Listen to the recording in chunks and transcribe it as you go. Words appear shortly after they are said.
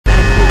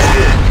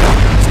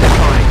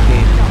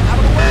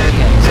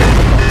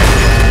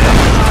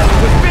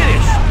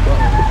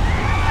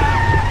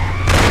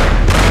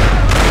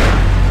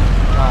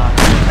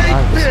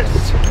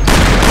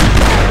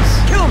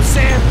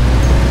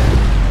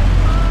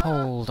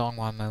on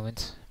one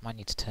moment. Might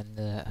need to turn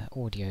the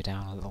audio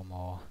down a little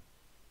more.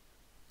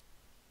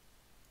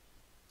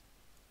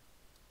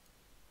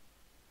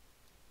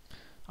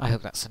 I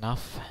hope that's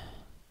enough.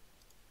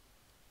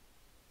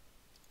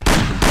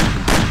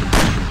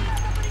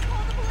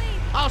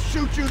 I'll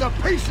shoot you to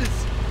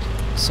pieces!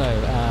 So,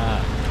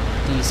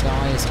 these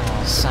guys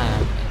are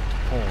Sam and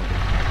Paul.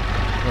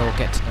 We'll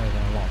get to know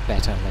them a lot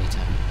better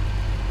later.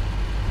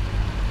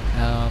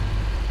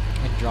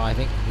 In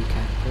driving, we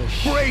can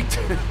push. Great!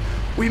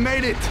 We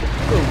made it!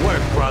 Good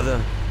work,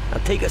 brother. Now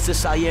take us to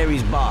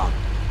Salieri's bar.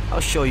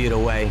 I'll show you the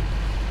way.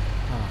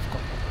 Oh, I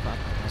forgot what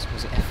button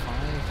was it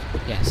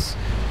F5? Yes.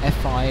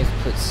 F5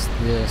 puts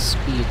the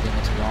speed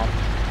limiter on.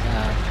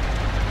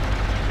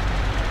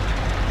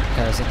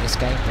 Because in this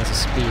game there's a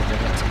speed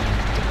limit, and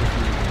if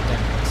you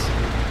don't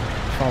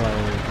follow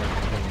the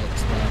limit,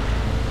 then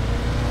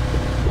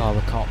well,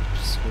 the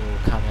cops will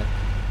come and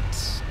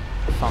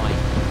fine you.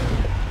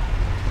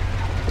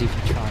 And if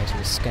you try to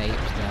escape,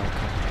 they'll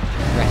come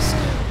and arrest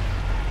you.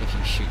 If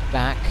you shoot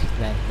back,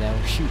 then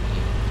they'll shoot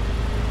you.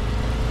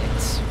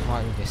 It's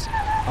quite risky.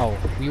 Oh,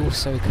 we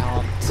also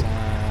can't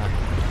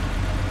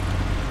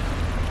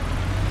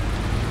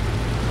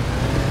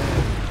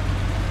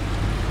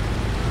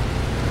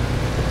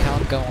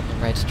go on the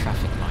red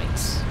traffic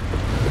lights.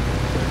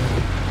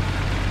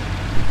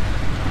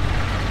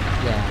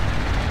 Yeah.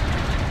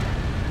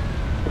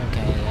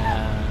 Okay,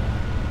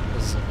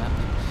 this is a map.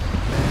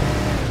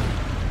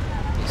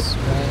 This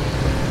way.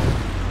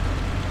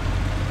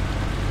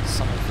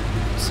 Some of the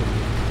routes are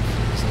really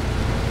confusing.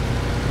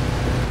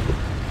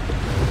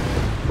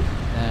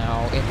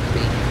 Now, in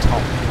the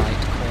top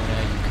right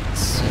corner you can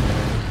see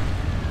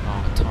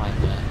our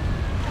timer.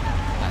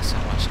 That's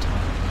how much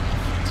time we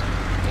have to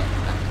get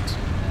back to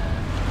there.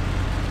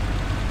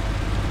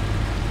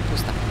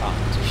 What's that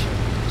button to show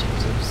the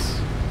objectives?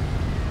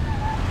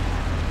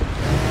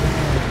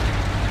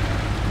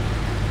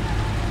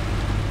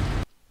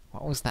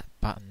 What was that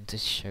button to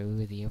show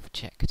the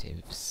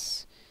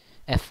objectives?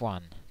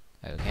 F1.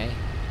 Okay.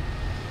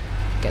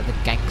 Get the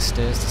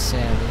gangsters to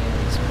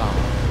Salieri's bar.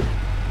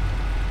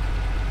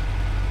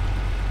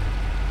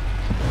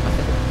 I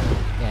think,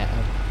 yeah,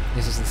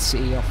 this is the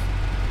city of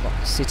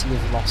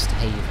Lost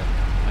Haven.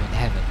 I mean,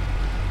 Heaven.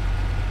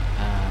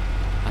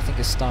 I think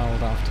it's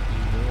styled after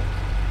New York.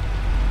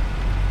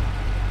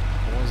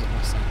 Or was it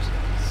Los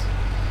Angeles?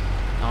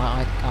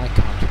 I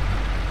can't remember.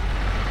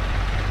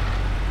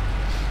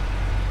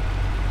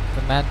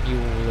 The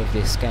manual of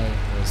this game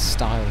was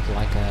styled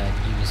like a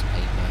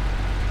newspaper.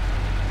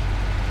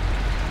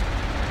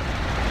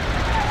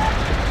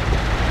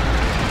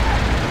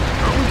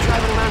 Aren't we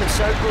driving around in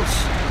circles?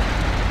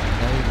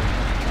 No, we're not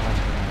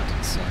driving around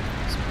in circles.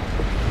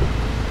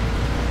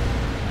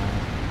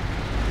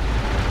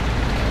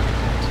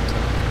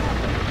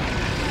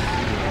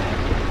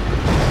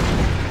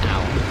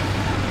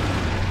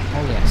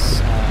 Oh yes,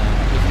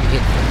 if you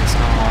hit things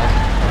hard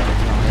while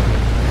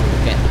driving,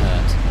 you'll get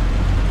hurt.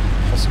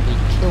 Possibly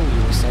kill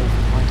yourself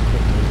quite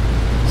quickly,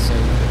 so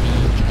be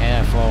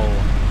careful.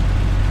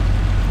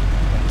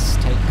 Let's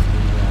take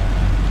the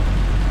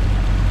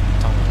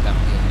tunnel down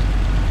here.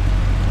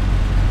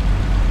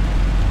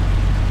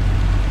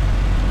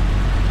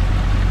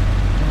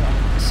 You know,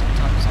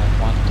 sometimes I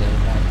wonder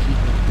why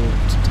people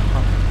build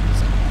tunnels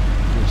and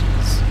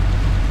bridges.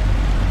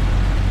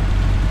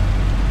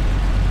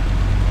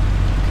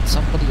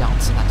 Somebody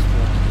answer that for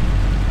me.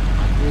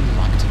 I'd really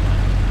like to know.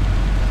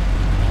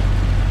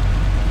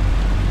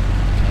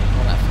 Okay,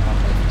 not that far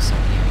away from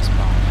Salieri's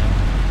bar now.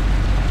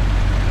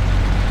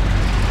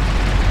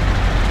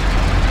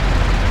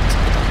 Let's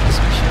put this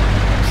machine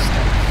and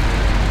stuff.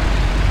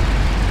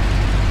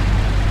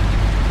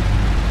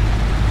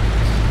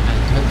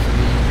 And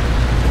hopefully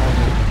the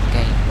volume of the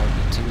game won't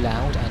be too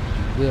loud and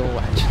you will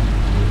actually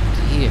be able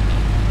to hear me.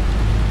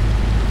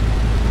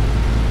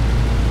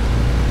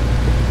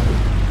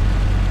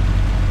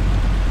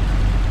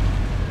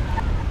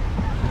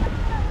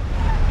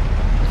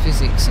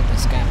 Physics in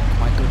this game are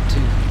quite good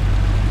too.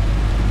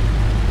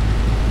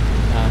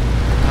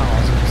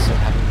 Cars also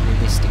have a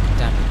realistic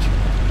damage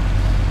model.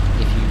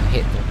 If you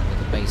hit them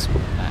with a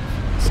baseball bat,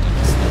 for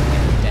instance, they'll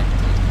get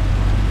dented.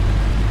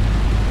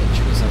 Which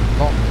was a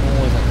lot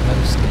more than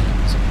most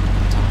games at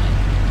the time.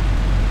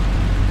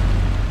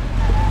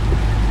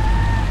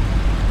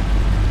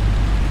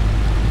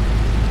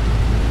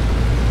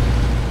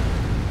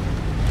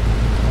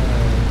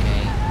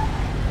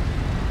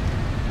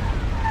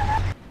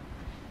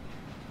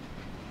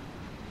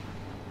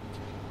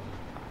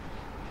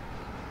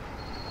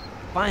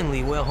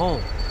 Finally, we're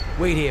home.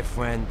 Wait here,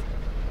 friend.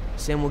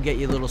 Sam will get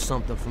you a little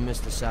something from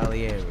Mr.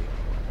 Salieri.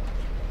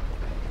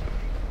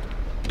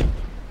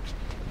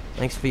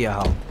 Thanks for your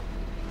help.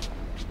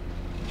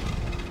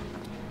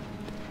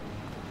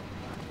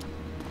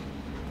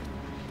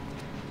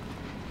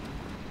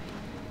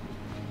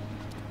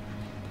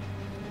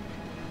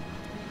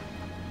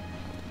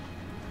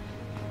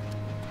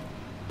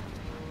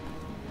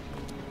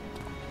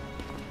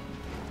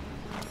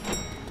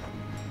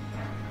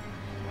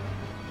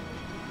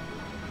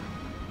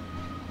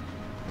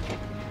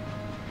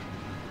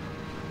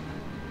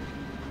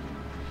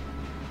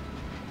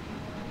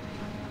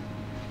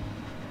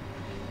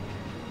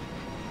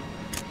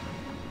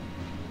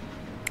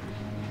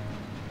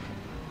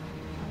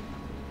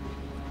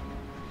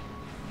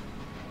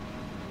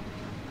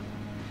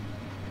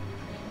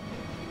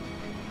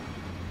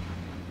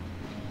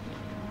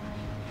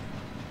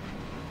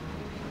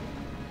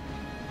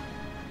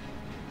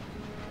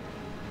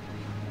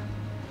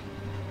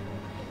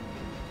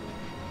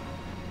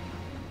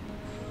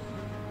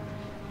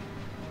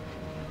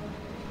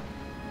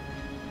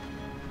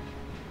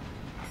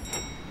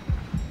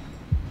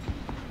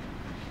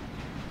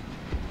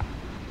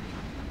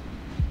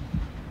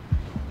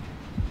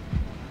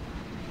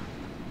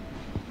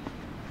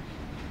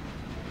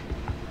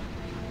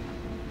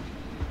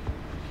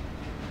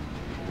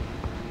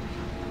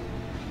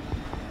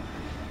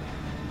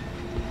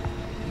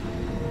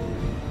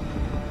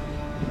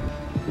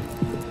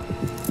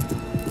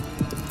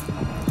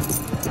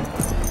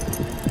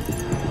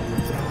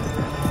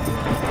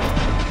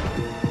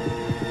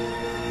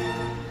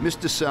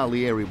 Mr.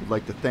 Salieri would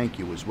like to thank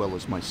you as well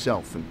as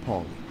myself and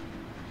Paulie.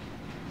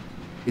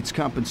 It's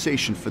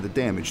compensation for the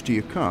damage to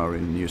your car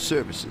and your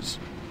services.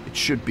 It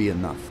should be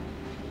enough.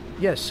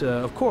 Yes,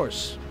 of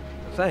course.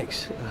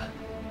 Thanks.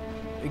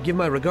 Give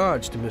my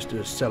regards to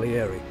Mr.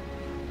 Salieri.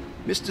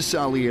 Mr.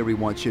 Salieri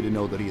wants you to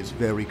know that he is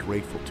very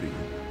grateful to you.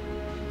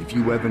 If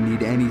you ever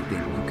need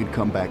anything, you can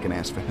come back and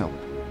ask for help,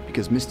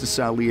 because Mr.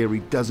 Salieri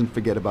doesn't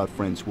forget about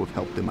friends who have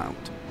helped him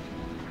out.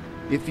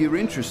 If you're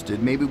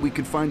interested, maybe we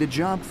could find a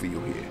job for you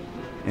here,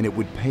 and it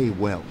would pay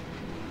well.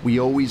 We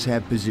always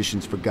have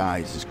positions for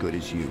guys as good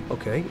as you.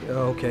 Okay,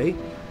 okay.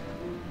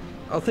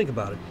 I'll think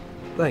about it.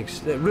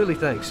 Thanks, really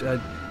thanks.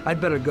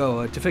 I'd better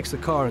go to fix the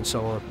car and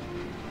so on.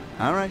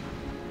 All right,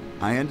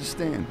 I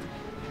understand.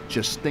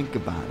 Just think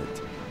about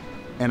it.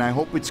 And I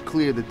hope it's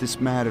clear that this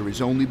matter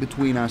is only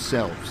between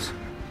ourselves.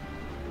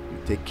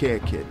 Take care,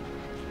 kid.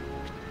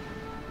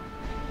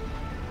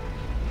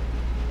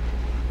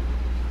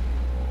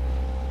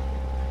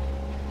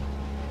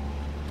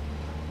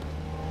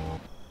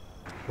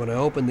 When I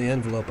opened the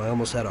envelope, I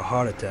almost had a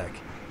heart attack.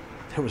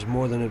 There was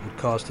more than it would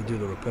cost to do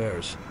the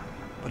repairs.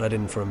 But I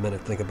didn't for a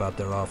minute think about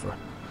their offer.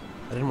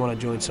 I didn't want to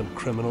join some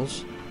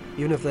criminals,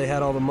 even if they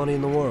had all the money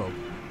in the world.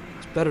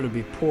 It's better to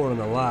be poor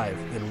and alive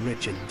than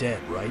rich and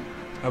dead, right?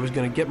 I was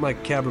going to get my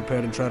cab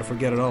repaired and try to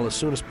forget it all as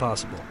soon as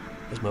possible.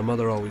 As my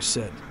mother always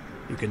said,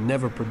 you can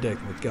never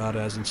predict what God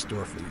has in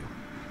store for you.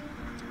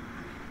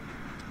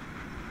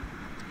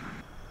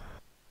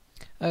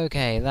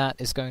 Okay, that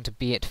is going to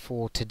be it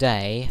for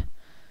today.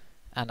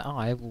 And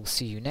I will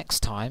see you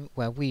next time,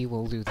 where we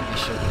will do the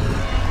mission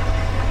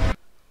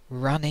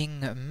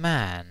Running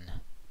Man.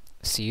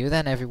 See you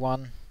then,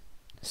 everyone.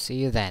 See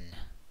you then.